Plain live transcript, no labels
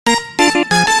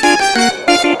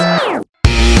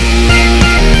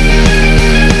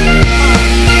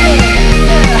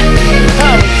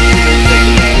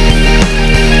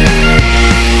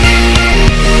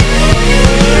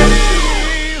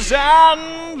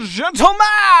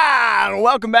Gentlemen,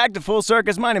 welcome back to Full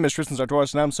Circus. My name is Tristan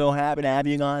Sartoris, and I'm so happy to have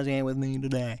you guys here with me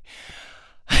today.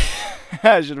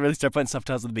 I should really start putting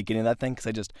subtitles at the beginning of that thing because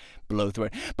I just blow through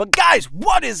it. But guys,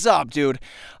 what is up, dude?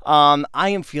 I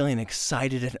am feeling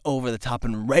excited and over the top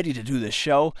and ready to do this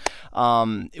show.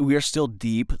 We are still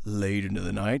deep late into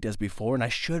the night as before, and I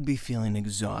should be feeling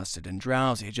exhausted and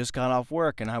drowsy. I just got off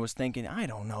work, and I was thinking, I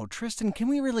don't know, Tristan, can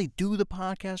we really do the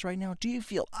podcast right now? Do you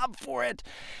feel up for it?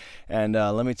 And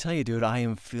let me tell you, dude, I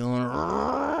am feeling...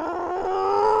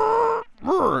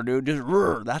 Dude,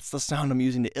 just that's the sound I'm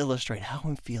using to illustrate how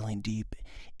I'm feeling deep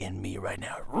in me right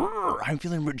now. I'm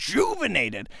feeling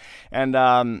rejuvenated, and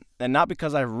not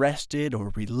because I rested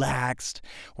or relaxed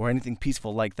or anything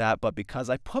peaceful like that, but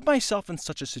because I put myself in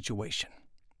such a situation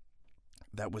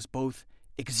that was both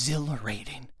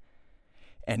exhilarating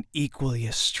and equally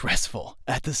as stressful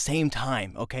at the same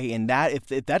time, okay? And that, if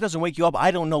that doesn't wake you up, I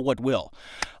don't know what will.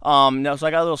 Now, so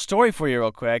I got a little story for you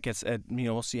real quick.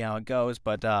 We'll see how it goes,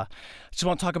 but I just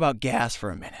want to talk about gas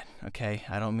for a minute, okay?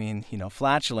 I don't mean,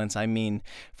 flatulence. I mean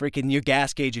freaking your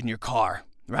gas gauge in your car,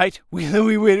 right?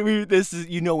 This is,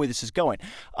 you know where this is going.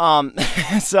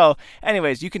 So,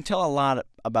 anyways, you can tell a lot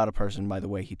about a person by the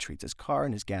way he treats his car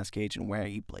and his gas gauge and where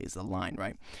he plays the line,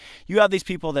 right? You have these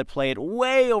people that play it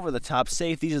way over the top.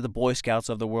 Say if these are the Boy Scouts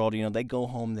of the world, they go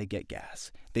home, they get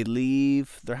gas. They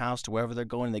leave their house to wherever they're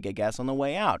going, they get gas on the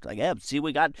way out. Like, yeah, see,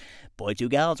 we got 0.2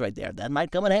 gallons right there. That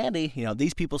might come in handy.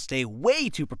 These people stay way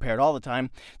too prepared all the time.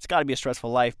 It's got to be a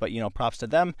stressful life, but, props to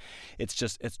them. It's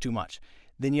too much.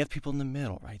 Then you have people in the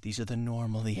middle, right? These are the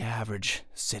normal, the average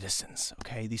citizens,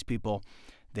 okay? These people,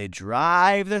 they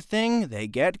drive their thing, they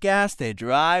get gas, they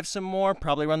drive some more,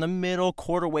 probably around the middle,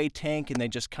 quarter-way tank, and they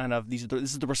just kind of, this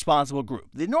is the responsible group.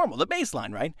 The normal, the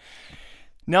baseline, right?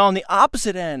 Now, on the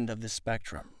opposite end of the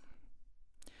spectrum,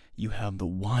 you have the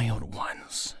wild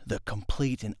ones, the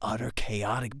complete and utter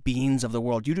chaotic beings of the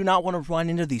world. You do not want to run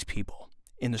into these people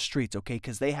in the streets, okay,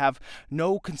 because they have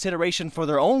no consideration for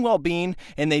their own well-being,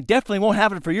 and they definitely won't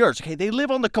have it for yours, okay? They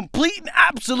live on the complete and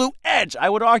absolute edge. I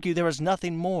would argue there is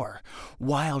nothing more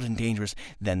wild and dangerous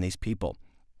than these people.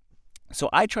 So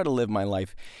I try to live my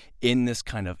life in this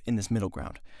middle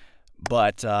ground.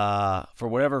 But for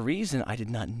whatever reason, I did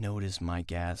not notice my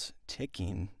gas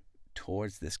ticking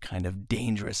towards this kind of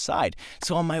dangerous side.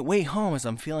 So on my way home, as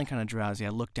I'm feeling kind of drowsy, I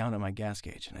look down at my gas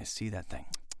gauge, and I see that thing.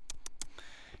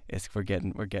 We're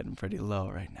getting pretty low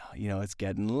right now. It's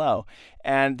getting low.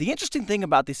 And the interesting thing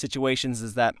about these situations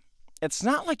is that it's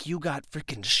not like you got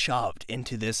freaking shoved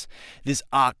into this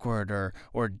awkward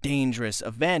or dangerous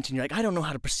event, and you're like, I don't know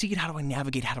how to proceed. How do I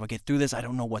navigate? How do I get through this? I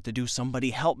don't know what to do. Somebody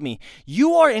help me.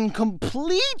 You are in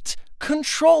complete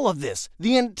control of this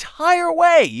the entire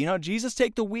way. Jesus,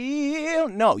 take the wheel.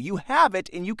 No, you have it,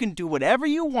 and you can do whatever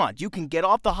you want. You can get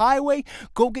off the highway,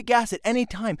 go get gas at any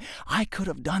time. I could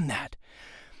have done that.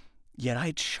 Yet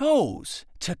I chose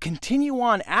to continue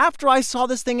on after I saw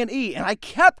this thing at E, and I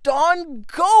kept on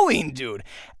going, dude.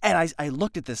 And I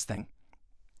looked at this thing,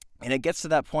 and it gets to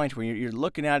that point where you're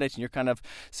looking at it, and you're kind of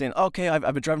saying, okay,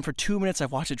 I've been driving for 2 minutes.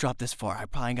 I've watched it drop this far. I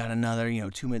probably got another,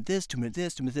 2 minutes this, 2 minutes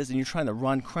this, 2 minutes this, and you're trying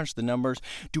to crunch the numbers,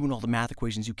 doing all the math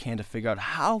equations you can to figure out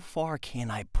how far can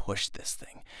I push this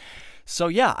thing. So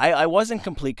yeah, I was in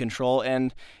complete control,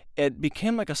 and it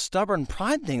became like a stubborn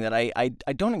pride thing that I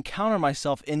don't encounter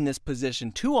myself in this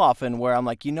position too often where I'm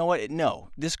like, you know what? No,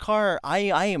 this car, I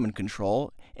am in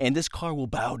control, and this car will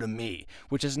bow to me,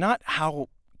 which is not how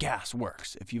gas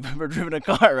works, if you've ever driven a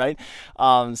car, right?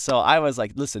 So I was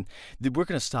like, listen, we're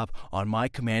going to stop on my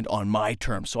command, on my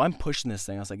terms. So I'm pushing this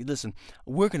thing. I was like, listen,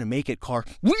 we're going to make it, car.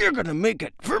 We're going to make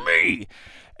it for me.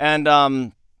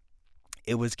 And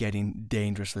it was getting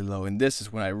dangerously low, and this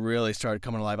is when I really started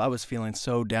coming alive. I was feeling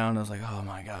so down. I was like, oh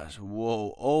my gosh,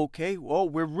 whoa, okay, whoa,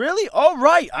 we're really, all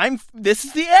right, this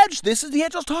is the edge. This is the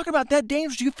edge I was talking about, that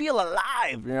dangerous. You feel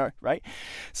alive, right?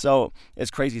 So as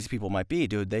crazy as people might be,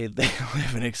 dude, they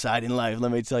live an exciting life,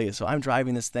 let me tell you. So I'm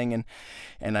driving this thing,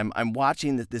 and I'm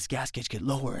watching this gas gauge get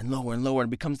lower and lower and lower, and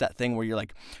it becomes that thing where you're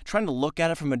like trying to look at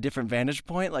it from a different vantage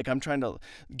point. Like I'm trying to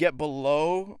get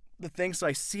below the thing, so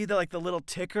I see the little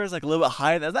tickers like a little bit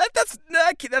higher. That's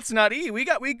not E. We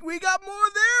got more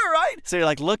there, right? So you're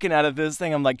like looking at it, this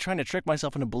thing. I'm like trying to trick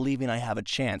myself into believing I have a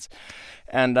chance,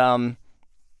 and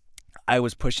I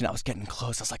was pushing. I was getting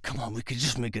close. I was like, come on, we could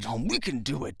just make it home. We can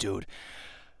do it, dude.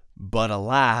 But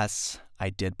alas, I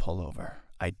did pull over.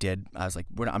 I was like,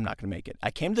 I'm not going to make it.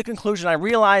 I came to the conclusion, I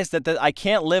realized that I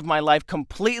can't live my life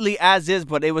completely as is,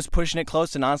 but it was pushing it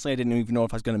close, and honestly, I didn't even know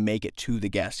if I was going to make it to the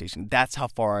gas station. That's how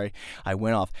far I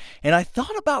went off. And I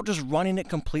thought about just running it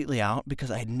completely out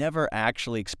because I had never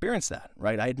actually experienced that,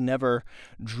 right? I had never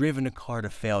driven a car to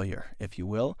failure, if you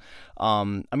will. I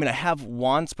mean, I have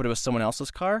once, but it was someone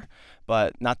else's car.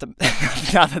 But not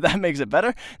that makes it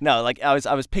better. No, like I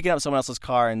was picking up someone else's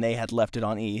car and they had left it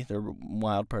on E. They're a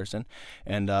wild person,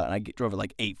 and I drove it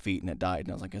like 8 feet and it died. And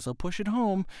I was like, I guess I'll push it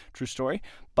home. True story.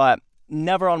 But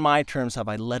never on my terms have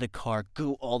I let a car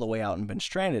go all the way out and been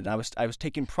stranded. And I was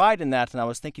taking pride in that, and I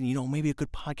was thinking, maybe a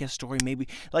good podcast story, maybe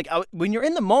like when you're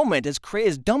in the moment, as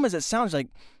dumb as it sounds, like,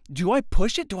 do I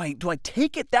push it? Do I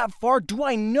take it that far? Do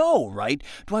I know, right?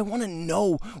 Do I want to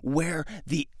know where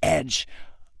the edge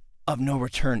of no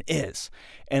return is?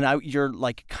 And you're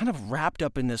like kind of wrapped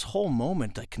up in this whole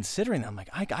moment, like considering that. I'm like,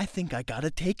 I think I gotta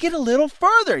take it a little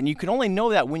further, and you can only know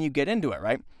that when you get into it,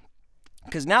 right?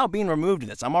 Because now being removed of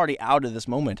this, I'm already out of this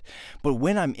moment, but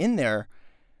when I'm in there,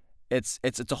 it's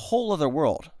a whole other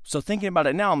world. So thinking about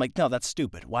it now, I'm like, no, that's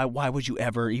stupid. Why would you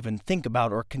ever even think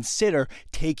about or consider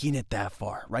taking it that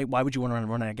far, right? Why would you want to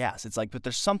run out of gas? It's like, but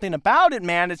there's something about it,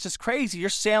 man. It's just crazy. You're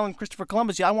sailing Christopher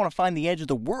Columbus. I want to find the edge of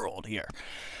the world here.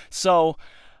 So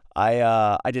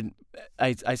I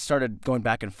started going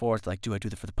back and forth, like, do I do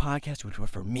that for the podcast? Do I do it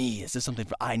for me? Is this something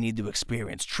I need to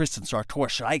experience? Tristan Sartor,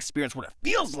 should I experience what it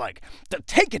feels like to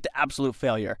take it to absolute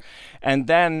failure? And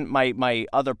then my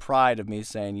other pride of me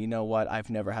saying, you know what, I've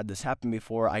never had this happen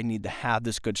before. I need to have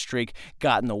this good streak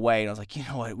got in the way. And I was like, you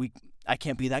know what, I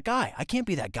can't be that guy. I can't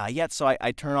be that guy yet. So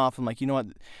I turn off. I'm like, you know what,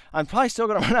 I'm probably still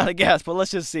going to run out of gas, but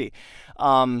let's just see.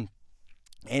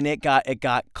 And it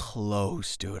got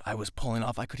close, dude. I was pulling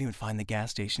off. I couldn't even find the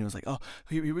gas station. It was like, oh,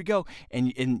 here we go.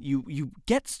 And you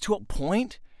get to a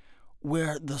point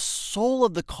where the soul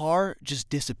of the car just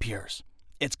disappears.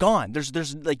 It's gone.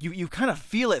 There's like you kind of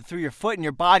feel it through your foot and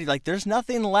your body. Like there's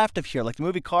nothing left of here. Like the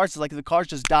movie Cars, it's like the cars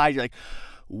just died. You're like,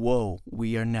 whoa,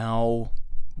 we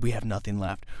have nothing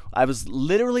left. I was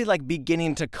literally like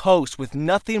beginning to coast with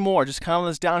nothing more, just kind of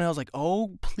this downhill. I was like,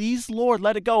 oh, please, Lord,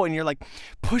 let it go. And you're like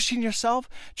pushing yourself,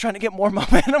 trying to get more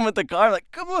momentum with the car. Like,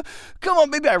 come on,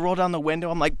 baby. I roll down the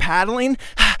window. I'm like paddling.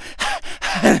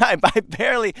 And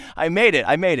I made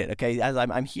it, okay, as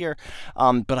I'm here,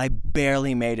 but I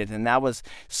barely made it, and that was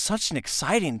such an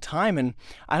exciting time, and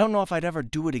I don't know if I'd ever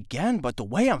do it again, but the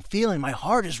way I'm feeling, my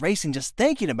heart is racing just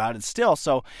thinking about it still.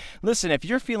 So listen, if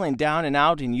you're feeling down and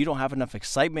out and you don't have enough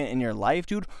excitement in your life,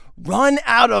 dude, run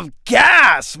out of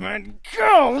gas, man.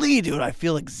 Golly, dude, I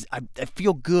feel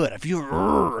good. I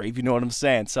feel, if you know what I'm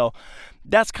saying. So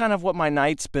that's kind of what my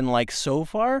night's been like so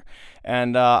far,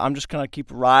 and I'm just gonna keep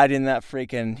riding that freaking,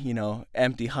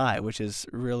 empty high, which is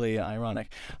really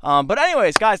ironic. But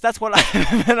anyways, guys, that's what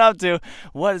I've been up to.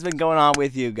 What has been going on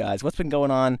with you guys? What's been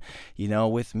going on,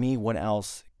 with me? What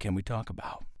else can we talk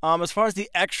about? As far as the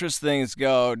extras things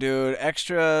go, dude,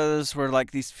 extras were like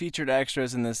these featured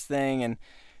extras in this thing, and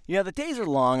the days are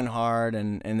long and hard,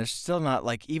 and there's still not,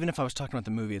 like, even if I was talking about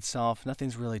the movie itself,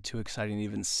 nothing's really too exciting to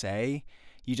even say.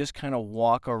 You just kind of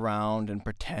walk around and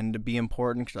pretend to be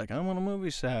important because you're like, I'm on a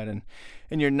movie set, and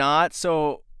you're not.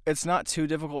 So it's not too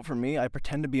difficult for me. I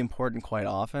pretend to be important quite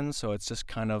often, so it's just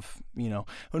kind of,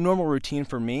 a normal routine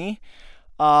for me.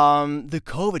 The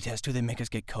COVID test, do they make us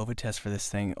get COVID tests for this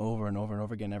thing over and over and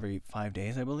over again every 5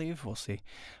 days, I believe? We'll see.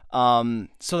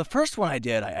 So the first one I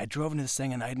did, I drove into this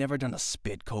thing, and I had never done a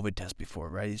spit COVID test before,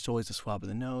 right? It's always a swab of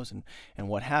the nose and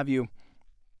what have you.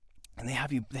 And they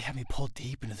have me pulled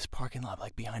deep into this parking lot,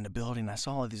 like behind a building. I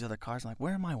saw all of these other cars. I'm like,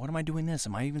 where am I? What am I doing this?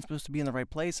 Am I even supposed to be in the right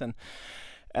place?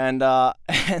 And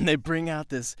they bring out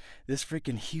this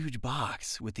freaking huge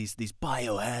box with these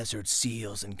biohazard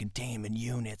seals and containment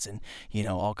units and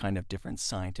all kind of different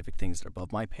scientific things that are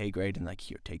above my pay grade. And like,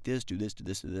 here, take this, do this, do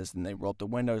this, do this. And they roll up the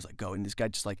windows, like, go. And this guy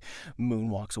just like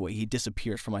moonwalks away. He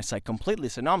disappears from my sight completely.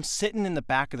 So now I'm sitting in the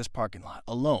back of this parking lot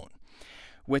alone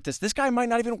with this guy might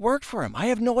not even work for him. I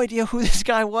have no idea who this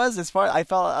guy was. As far I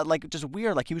felt like just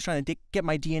weird, like he was trying to get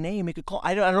my DNA and make a call.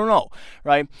 I don't know,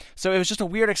 right? So it was just a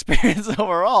weird experience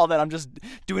overall that I'm just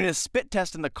doing a spit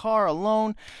test in the car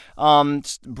alone,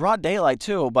 broad daylight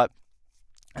too, but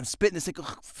I'm spitting this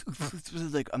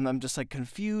like I'm just like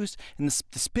confused, and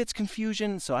the spit's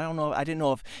confusion. So I don't know. I didn't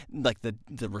know if like the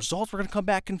results were gonna come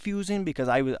back confusing because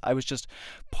I was just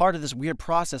part of this weird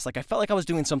process. Like I felt like I was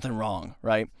doing something wrong,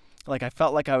 right? Like I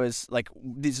felt like I was like,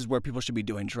 this is where people should be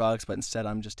doing drugs, but instead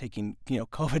I'm just taking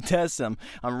COVID tests. And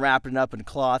I'm wrapping it up in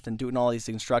cloth and doing all these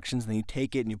instructions. And then you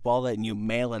take it and you ball it and you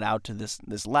mail it out to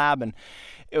this lab. And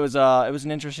it was an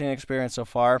interesting experience so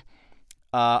far.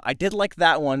 I did like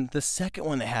that one. The second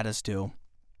one they had us do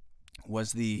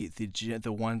was the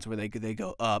ones where they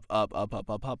go up, up, up, up,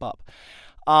 up, up, up.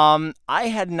 I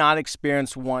had not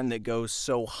experienced one that goes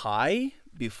so high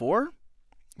before.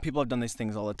 People have done these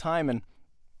things all the time, and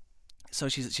so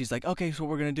she's like, okay, so what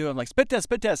we're gonna do? I'm like, spit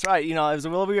test, right? You know, it was a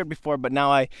little weird before, but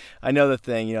now I know the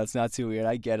thing. You know, it's not too weird.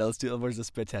 I get it. Let's do. Where's the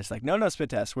spit test? She's like, no,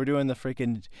 spit test. We're doing the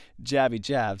freaking jabby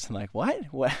jabs. I'm like,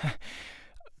 what?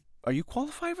 Are you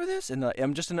qualified for this? And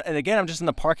I'm just in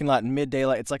the parking lot in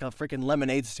mid-daylight. It's like a freaking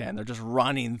lemonade stand. They're just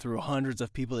running through hundreds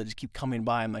of people that just keep coming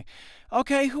by. I'm like,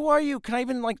 okay, who are you? Can I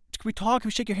even, can we talk? Can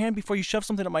we shake your hand before you shove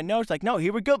something up my nose? Like, no,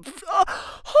 here we go.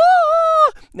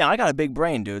 Now, I got a big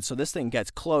brain, dude, so this thing gets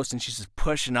close, and she's just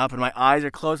pushing up, and my eyes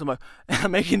are closed.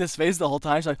 I'm making this face the whole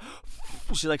time.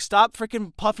 She's like, stop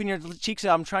freaking puffing your cheeks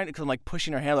out. I'm trying to, because I'm like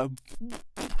pushing her hand,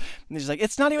 and she's like,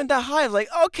 it's not even that high. I'm like,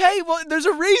 okay, well, there's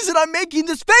a reason I'm making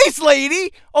this face,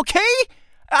 lady, okay?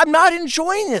 I'm not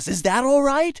enjoying this. Is that all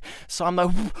right? So I'm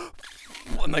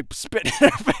like spitting in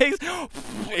her face.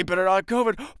 We better not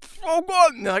COVID. Oh,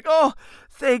 God. And they're like, oh,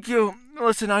 thank you.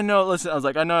 Listen, I know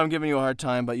I'm giving you a hard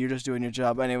time, but you're just doing your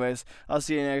job anyways. I'll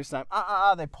see you next time.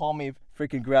 They pull me,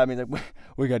 freaking grab me. Like,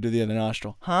 we got to do the other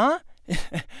nostril. Huh?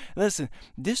 Listen,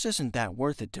 this isn't that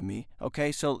worth it to me,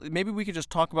 okay? So maybe we could just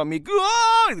talk about me.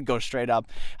 Go straight up.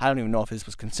 I don't even know if this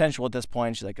was consensual at this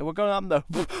point. She's like, we're going up the...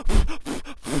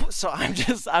 So I'm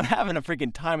having a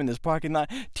freaking time in this parking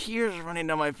lot. Tears are running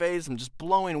down my face. I'm just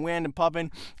blowing wind and puffing,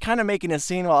 kind of making a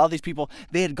scene while all these people,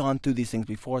 they had gone through these things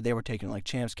before. They were taking like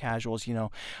champs casuals, you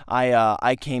know.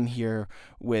 I came here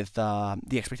with the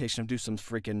expectation of do some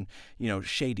freaking,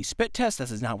 shady spit test.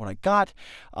 This is not what I got.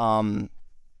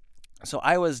 So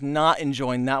I was not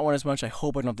enjoying that one as much. I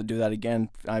hope I don't have to do that again.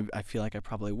 I feel like I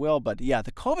probably will. But yeah,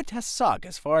 the COVID tests suck.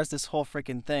 As far as this whole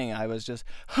freaking thing, I was just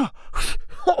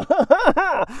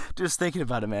just thinking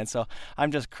about it, man. So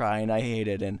I'm just crying. I hate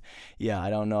it. And yeah,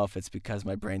 I don't know if it's because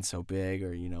my brain's so big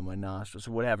or, my nostrils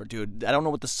or whatever. Dude, I don't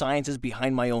know what the science is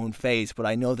behind my own face, but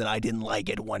I know that I didn't like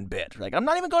it one bit. Like, I'm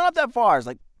not even going up that far. It's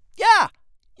like, yeah,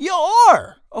 you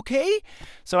are. Okay?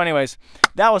 So anyways,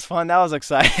 that was fun. That was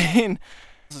exciting.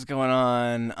 Is going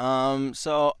on.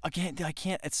 So again, I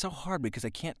can't. It's so hard because I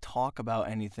can't talk about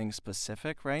anything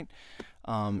specific, right?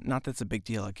 Not that's a big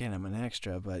deal. Again, I'm an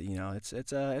extra, but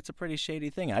it's a pretty shady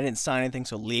thing. I didn't sign anything,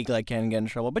 so legally I can't get in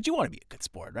trouble. But you want to be a good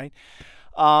sport, right?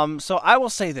 So I will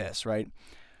say this, right?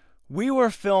 We were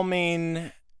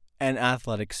filming an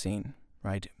athletic scene,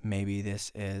 right? Maybe this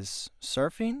is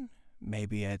surfing,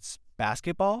 maybe it's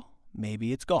basketball,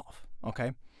 maybe it's golf.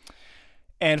 Okay.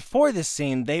 And for this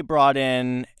scene, they brought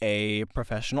in a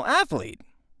professional athlete.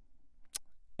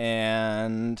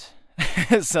 And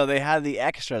so they had the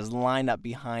extras lined up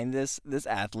behind this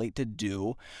athlete to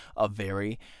do a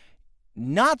very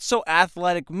not so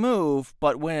athletic move,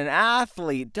 but when an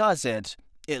athlete does it,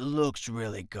 it looks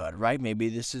really good, right? Maybe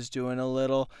this is doing a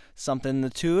little something in the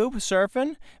tube,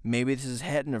 surfing. Maybe this is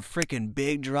hitting a freaking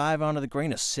big drive onto the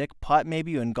green, a sick putt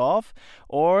maybe in golf,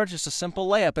 or just a simple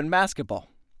layup in basketball.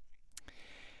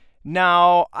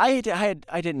 Now, I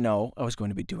didn't know I was going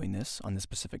to be doing this on this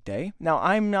specific day. Now,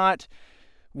 I'm not,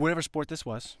 whatever sport this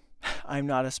was, I'm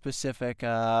not a specific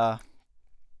pro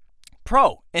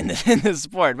in this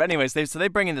sport. But anyways, they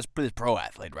bring in this pro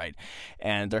athlete, right?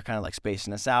 And they're kind of like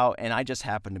spacing us out. And I just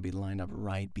happen to be lined up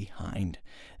right behind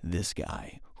this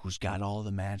guy who's got all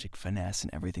the magic, finesse,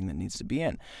 and everything that needs to be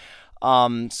in.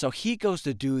 So he goes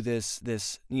to do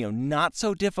this not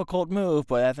so difficult move,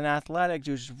 but as an athletic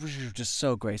dude, just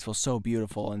so graceful, so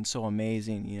beautiful, and so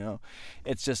amazing.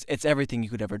 It's everything you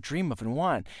could ever dream of and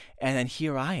want. And then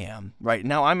here I am, right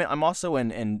now. I'm also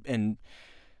in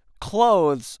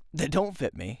clothes that don't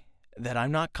fit me, that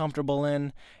I'm not comfortable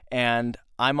in, and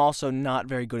I'm also not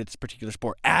very good at this particular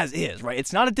sport as is, right?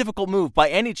 It's not a difficult move by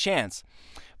any chance.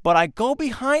 But I go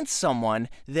behind someone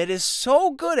that is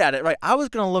so good at it, right? I was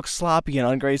going to look sloppy and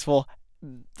ungraceful,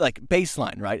 like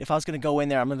baseline, right? If I was going to go in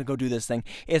there, I'm going to go do this thing.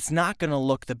 It's not going to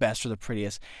look the best or the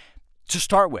prettiest to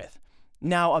start with.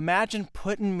 Now, imagine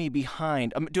putting me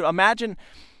behind. Dude, imagine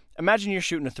you're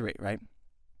shooting a three, right?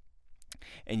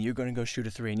 And you're going to go shoot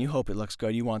a three, and you hope it looks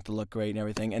good. You want it to look great and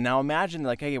everything. And now imagine,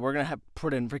 like, hey, we're going to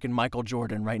put in freaking Michael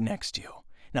Jordan right next to you.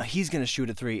 Now he's going to shoot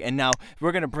a 3. And now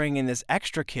we're going to bring in this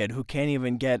extra kid who can't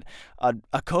even get a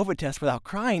COVID test without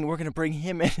crying. We're going to bring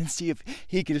him in and see if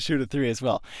he can shoot a 3 as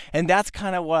well. And that's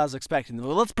kind of what I was expecting.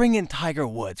 Well, let's bring in Tiger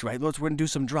Woods, right? We're going to do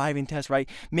some driving tests, right?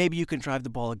 Maybe you can drive the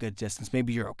ball a good distance.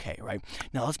 Maybe you're okay, right?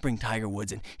 Now let's bring Tiger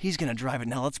Woods in. He's going to drive it.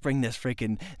 Now let's bring this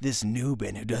noob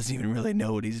in who doesn't even really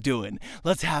know what he's doing.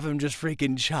 Let's have him just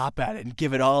freaking chop at it and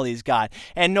give it all he's got.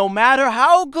 And no matter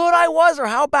how good I was or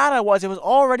how bad I was, it was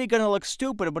already going to look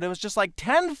stupid, but it was just like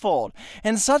tenfold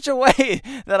in such a way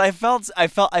that I felt I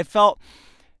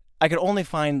could only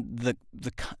find the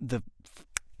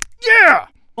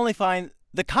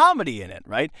comedy in it,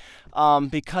 right?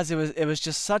 Because it was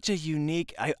just such a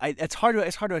unique. It's hard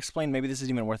to explain. Maybe this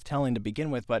isn't even worth telling to begin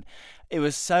with, but it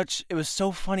was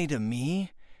so funny to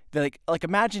me. Like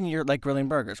imagine you're like grilling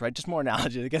burgers, right? Just more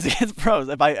analogy, I guess it gets pros.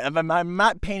 I'm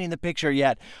not painting the picture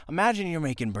yet. Imagine you're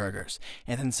making burgers,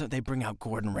 and then so they bring out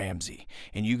Gordon Ramsay,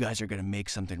 and you guys are gonna make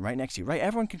something right next to you, right?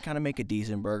 Everyone can kind of make a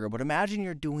decent burger, but imagine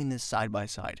you're doing this side by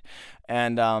side,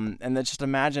 and then just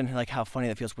imagine like how funny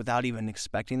that feels without even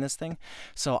expecting this thing.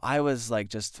 So I was like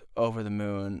just over the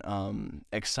moon,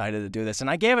 excited to do this, and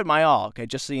I gave it my all. Okay,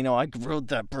 just so you know, I grilled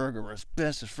that burger as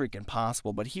best as freaking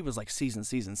possible. But he was like seasoned,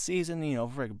 you know,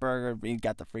 freaking burger. He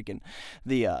got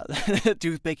the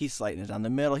toothpick. He's slicing it down the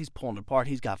middle. He's pulling it apart.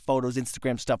 He's got photos,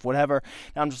 Instagram stuff, whatever.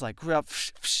 And I'm just like,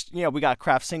 you know, we got a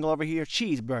Kraft single over here,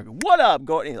 cheeseburger. What up?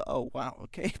 Oh wow,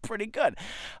 okay, pretty good.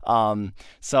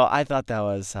 So I thought that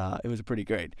was it was pretty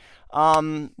great.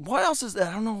 What else is that?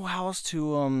 I don't know how else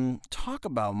to talk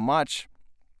about much.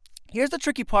 Here's the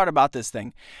tricky part about this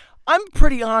thing. I'm a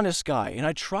pretty honest guy, and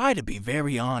I try to be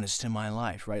very honest in my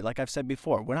life, right? Like I've said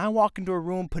before, when I walk into a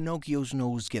room, Pinocchio's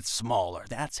nose gets smaller.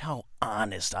 That's how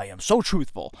honest I am. So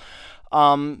truthful.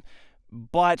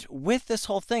 But with this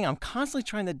whole thing, I'm constantly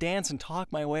trying to dance and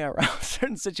talk my way around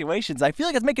certain situations. I feel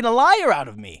like it's making a liar out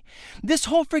of me. This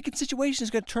whole freaking situation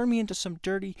is going to turn me into some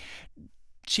dirty,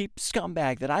 cheap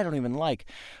scumbag that I don't even like.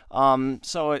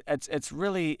 So it's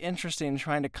really interesting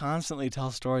trying to constantly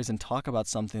tell stories and talk about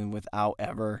something without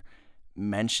ever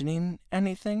mentioning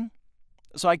anything.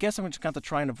 So I guess I'm just going to have to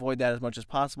try and avoid that as much as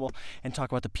possible and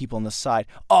talk about the people on the side.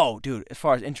 Oh, dude, as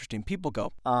far as interesting people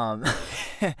go,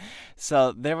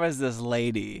 so there was this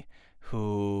lady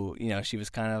who, you know, she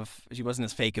wasn't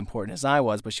as fake important as I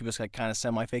was, but she was like kind of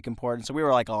semi-fake important. So we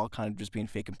were like all kind of just being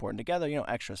fake important together, you know,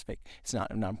 extra fake. It's not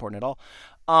important at all.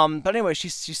 But anyway,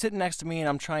 she's sitting next to me and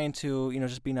I'm trying to, you know,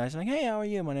 just be nice. I'm like, hey, how are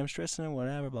you? My name's Tristan,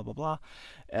 whatever, blah, blah, blah.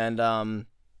 And,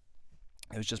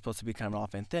 it was just supposed to be kind of an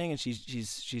offhand thing, and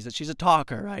she's a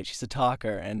talker, right? She's a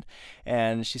talker,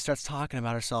 and she starts talking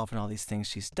about herself and all these things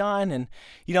she's done, and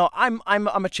you know, I'm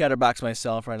a chatterbox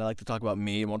myself, right? I like to talk about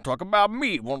me. I want to talk about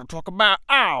me. I want to talk about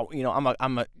you know,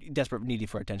 I'm a desperate, needy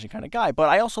for attention kind of guy, but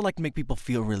I also like to make people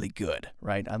feel really good,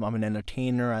 right? I'm an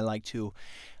entertainer. I like to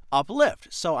uplift.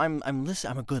 So I'm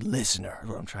a good listener, is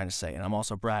what I'm trying to say. And I'm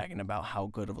also bragging about how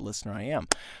good of a listener I am.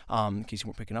 In case you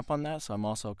weren't picking up on that. So I'm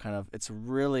also it's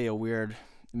really a weird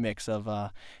mix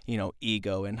of, you know,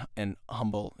 ego and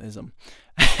humbleism.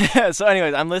 So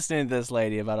anyways, I'm listening to this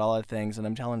lady about all the things, and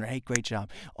I'm telling her, hey, great job.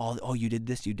 Oh, you did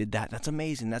this, you did that. That's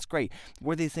amazing. That's great.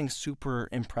 Were these things super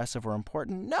impressive or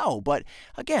important? No, but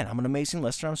again, I'm an amazing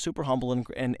listener. I'm super humble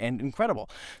and incredible.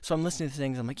 So I'm listening to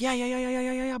things. I'm like, yeah,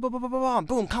 boom, boom, boom, boom,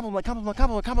 boom,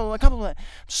 compliment.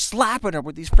 Slapping her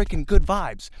with these freaking good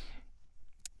vibes.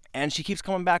 And she keeps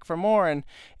coming back for more,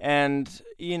 and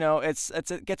you know, it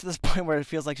gets to this point where it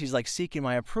feels like she's like seeking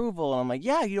my approval, and I'm like,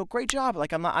 yeah, you know, great job.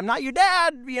 Like I'm not your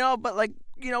dad, you know, but like,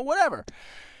 you know, whatever.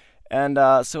 And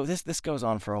so this goes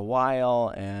on for a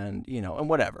while, and you know, and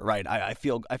whatever, right? I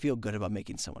feel good about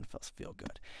making someone feel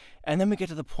good. And then we get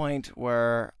to the point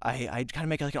where I kind of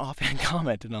make like an offhand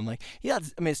comment, and I'm like, yeah,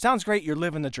 I mean, it sounds great. You're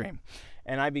living the dream.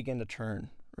 And I begin to turn.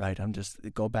 Right, I'm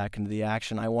just go back into the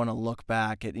action. I want to look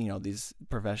back at, you know, these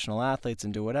professional athletes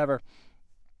and do whatever.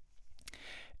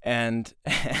 And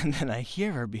then I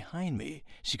hear her behind me.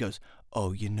 She goes,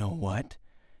 "Oh, you know what?"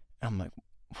 I'm like,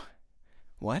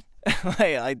 "What?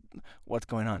 like, what's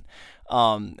going on?"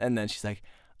 And then she's like,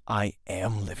 "I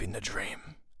am living the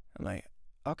dream." I'm like,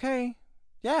 "Okay,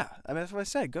 yeah. I mean, that's what I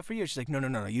said. Good for you." She's like,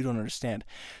 "No, you don't understand.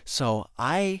 So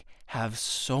I have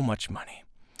so much money.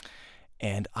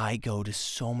 And I go to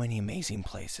so many amazing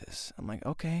places." I'm like,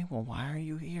 okay, well, why are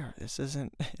you here? This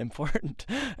isn't important.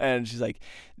 And she's like,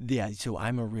 yeah, so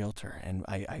I'm a realtor, and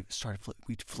I started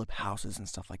we'd flip houses and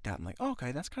stuff like that. I'm like, oh,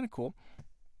 okay, that's kind of cool.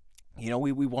 You know,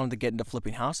 we wanted to get into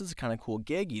flipping houses. It's kind of cool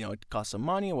gig. You know, it costs some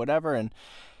money or whatever.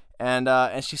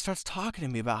 And she starts talking to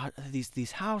me about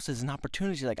these houses and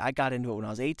opportunities. Like, I got into it when I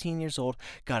was 18 years old,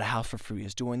 got a house for free. I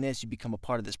was doing this. You become a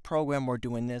part of this program. We're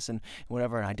doing this and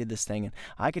whatever. And I did this thing. And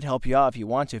I could help you out if you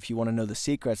want to know the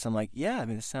secrets. I'm like, yeah, I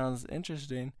mean, it sounds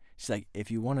interesting. She's like,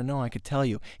 if you want to know, I could tell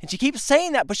you. And she keeps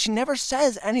saying that, but she never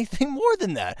says anything more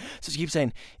than that. So she keeps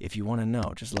saying, if you want to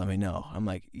know, just let me know. I'm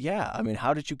like, yeah, I mean,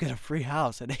 how did you get a free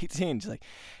house at 18? She's like,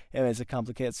 yeah, it's a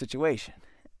complicated situation.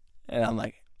 And I'm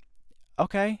like,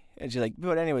 okay. And she's like,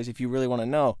 but anyways, if you really want to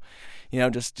know,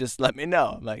 just let me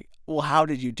know. I'm like, well, how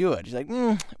did you do it? She's like,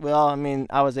 well, I mean,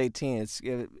 I was 18.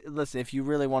 Listen, if you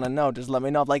really want to know, just let me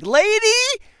know. I'm like,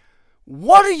 lady,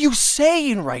 what are you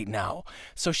saying right now?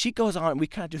 So she goes on. We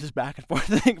kind of do this back and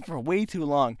forth thing for way too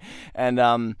long. And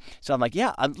so I'm like,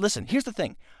 yeah, listen, here's the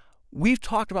thing. We've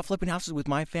talked about flipping houses with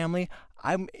my family.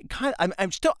 I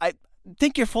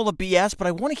think you're full of BS, but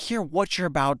I want to hear what you're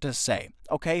about to say.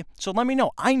 Okay? So let me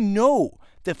know. I know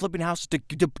that flipping houses, to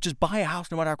just buy a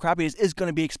house, no matter how crappy it is going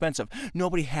to be expensive.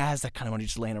 Nobody has that kind of money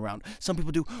just laying around. Some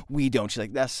people do. We don't. She's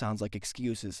like, that sounds like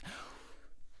excuses.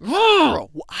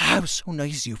 I was so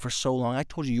nice to you for so long. I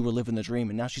told you were living the dream,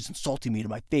 and now she's insulting me to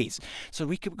my face. So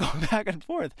we keep going back and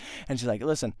forth. And she's like,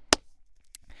 listen,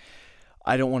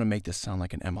 I don't want to make this sound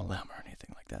like an MLM or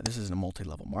anything like that. This isn't a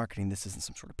multi-level marketing. This isn't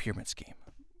some sort of pyramid scheme.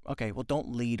 Okay, well,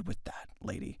 don't lead with that,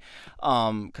 lady.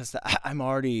 Because I'm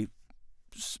already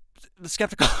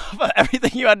skeptical about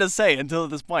everything you had to say until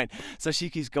this point. So she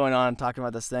keeps going on talking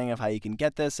about this thing of how you can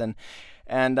get this, and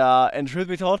truth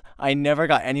be told, I never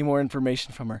got any more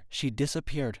information from her. She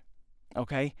disappeared.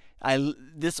 Okay,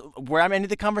 where I'm ending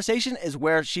the conversation is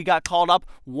where she got called up,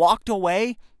 walked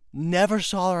away, never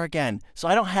saw her again. So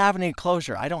I don't have any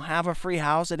closure. I don't have a free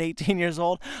house at 18 years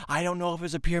old. I don't know if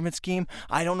it's a pyramid scheme.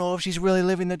 I don't know if she's really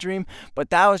living the dream.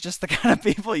 But that was just the kind of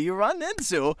people you run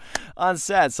into on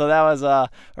set. So that was a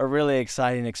really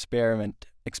exciting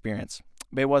experience.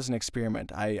 But it was an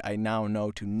experiment. I now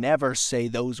know to never say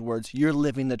those words, you're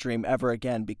living the dream, ever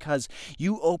again, because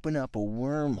you open up a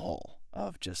wormhole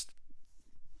of just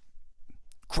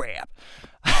crap.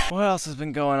 What else has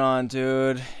been going on,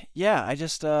 dude? Yeah, I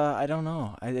don't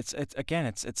know.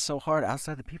 It's so hard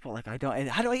outside the people. Like, how do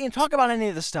I even talk about any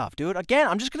of this stuff, dude? Again,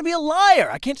 I'm just gonna be a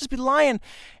liar. I can't just be lying,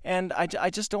 and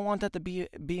I just don't want that to be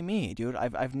me, dude.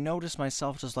 I've noticed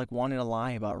myself just like wanting to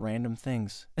lie about random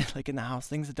things, like in the house,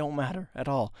 things that don't matter at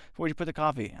all. Where'd you put the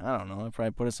coffee? I don't know. I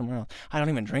probably put it somewhere else. I don't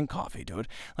even drink coffee, dude.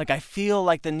 Like, I feel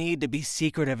like the need to be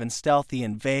secretive and stealthy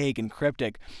and vague and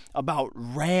cryptic about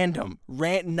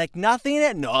like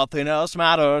nothing else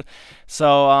mattered.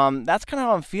 So that's kind of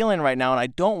how I'm feeling right now, and I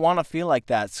don't want to feel like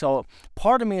that. So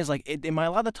part of me is like, am I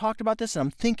allowed to talk about this? And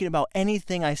I'm thinking about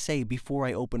anything I say before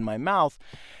I open my mouth.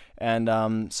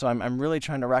 And so I'm really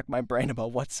trying to rack my brain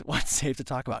about what's safe to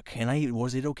talk about.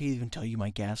 Was it okay to even tell you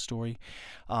my gas story?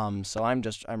 So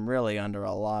I'm really under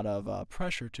a lot of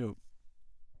pressure to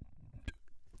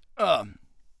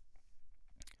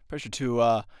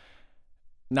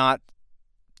not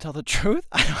tell the truth.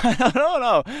 I don't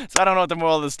know. So I don't know what the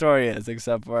moral of the story is,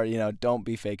 except for, don't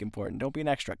be fake important. Don't be an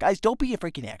extra. Guys, don't be a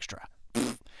freaking extra.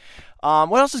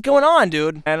 What else is going on,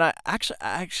 dude? And I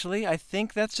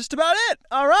think that's just about it.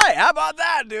 All right, how about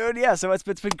that, dude? Yeah, so it's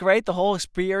been great. The whole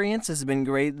experience has been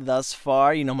great thus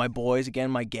far. My boys,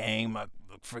 again, my gang, my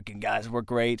freaking guys were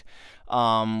great.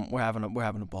 We're having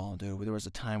a ball, dude. There was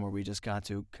a time where we just got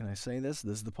to, can I say this?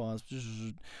 This is the pause.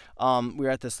 We were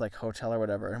at this like hotel or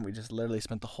whatever, and we just literally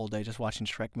spent the whole day just watching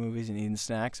Shrek movies and eating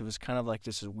snacks. It was kind of like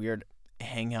just a weird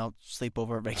hangout,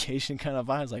 sleepover, vacation kind of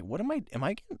vibe. I was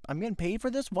like, I'm getting paid for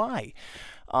this? Why?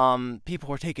 People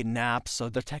were taking naps, so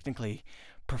they're technically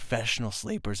professional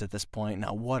sleepers at this point.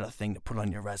 Now, what a thing to put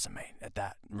on your resume at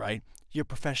that, right? You're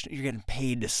professional. You're getting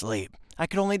paid to sleep. I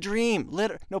could only dream.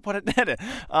 No pun intended.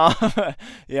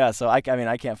 Yeah, so I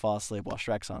can't fall asleep while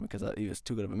Shrek's on because it was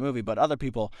too good of a movie. But other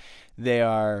people, they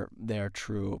are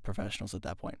true professionals at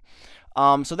that point.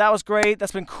 So that was great.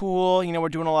 That's been cool. We're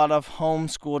doing a lot of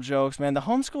homeschool jokes, man. The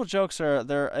homeschool jokes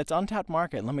it's untapped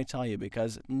market. Let me tell you,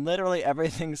 because literally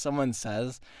everything someone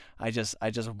says, I just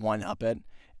one up it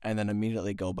and then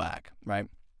immediately go back. Right?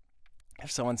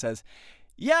 If someone says,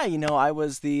 yeah, I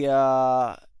was the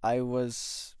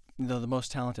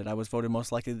most talented. I was voted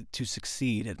most likely to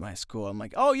succeed at my school. I'm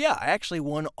like, oh yeah, I actually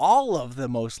won all of the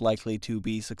most likely to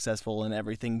be successful and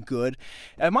everything good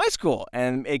at my school.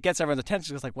 And it gets everyone's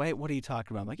attention. It's like, wait, what are you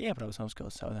talking about? I'm like, yeah, but I was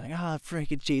homeschooled. So they're like,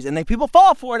 freaking jeez. And then people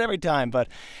fall for it every time. But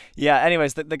yeah,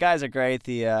 anyways, the guys are great.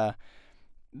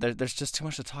 there's just too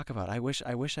much to talk about. I wish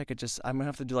I could just. I'm gonna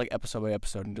have to do like episode by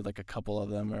episode and do like a couple of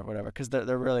them or whatever, because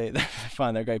they're really they're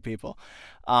fun. They're great people.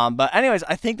 But anyways,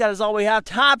 I think that is all we have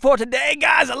time for today,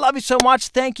 guys. I love you so much.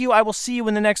 Thank you. I will see you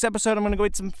in the next episode. I'm gonna go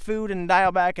eat some food and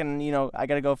dial back, and I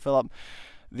gotta go fill up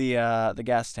the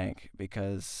gas tank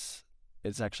because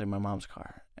it's actually my mom's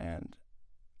car, and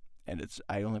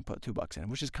I only put $2 in,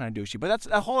 which is kind of douchey, but that's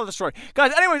a whole other story.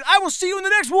 Guys, anyways, I will see you in the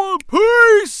next one.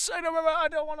 Peace! I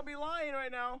don't want to be lying right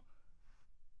now.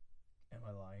 Am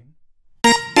I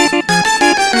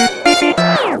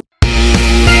lying?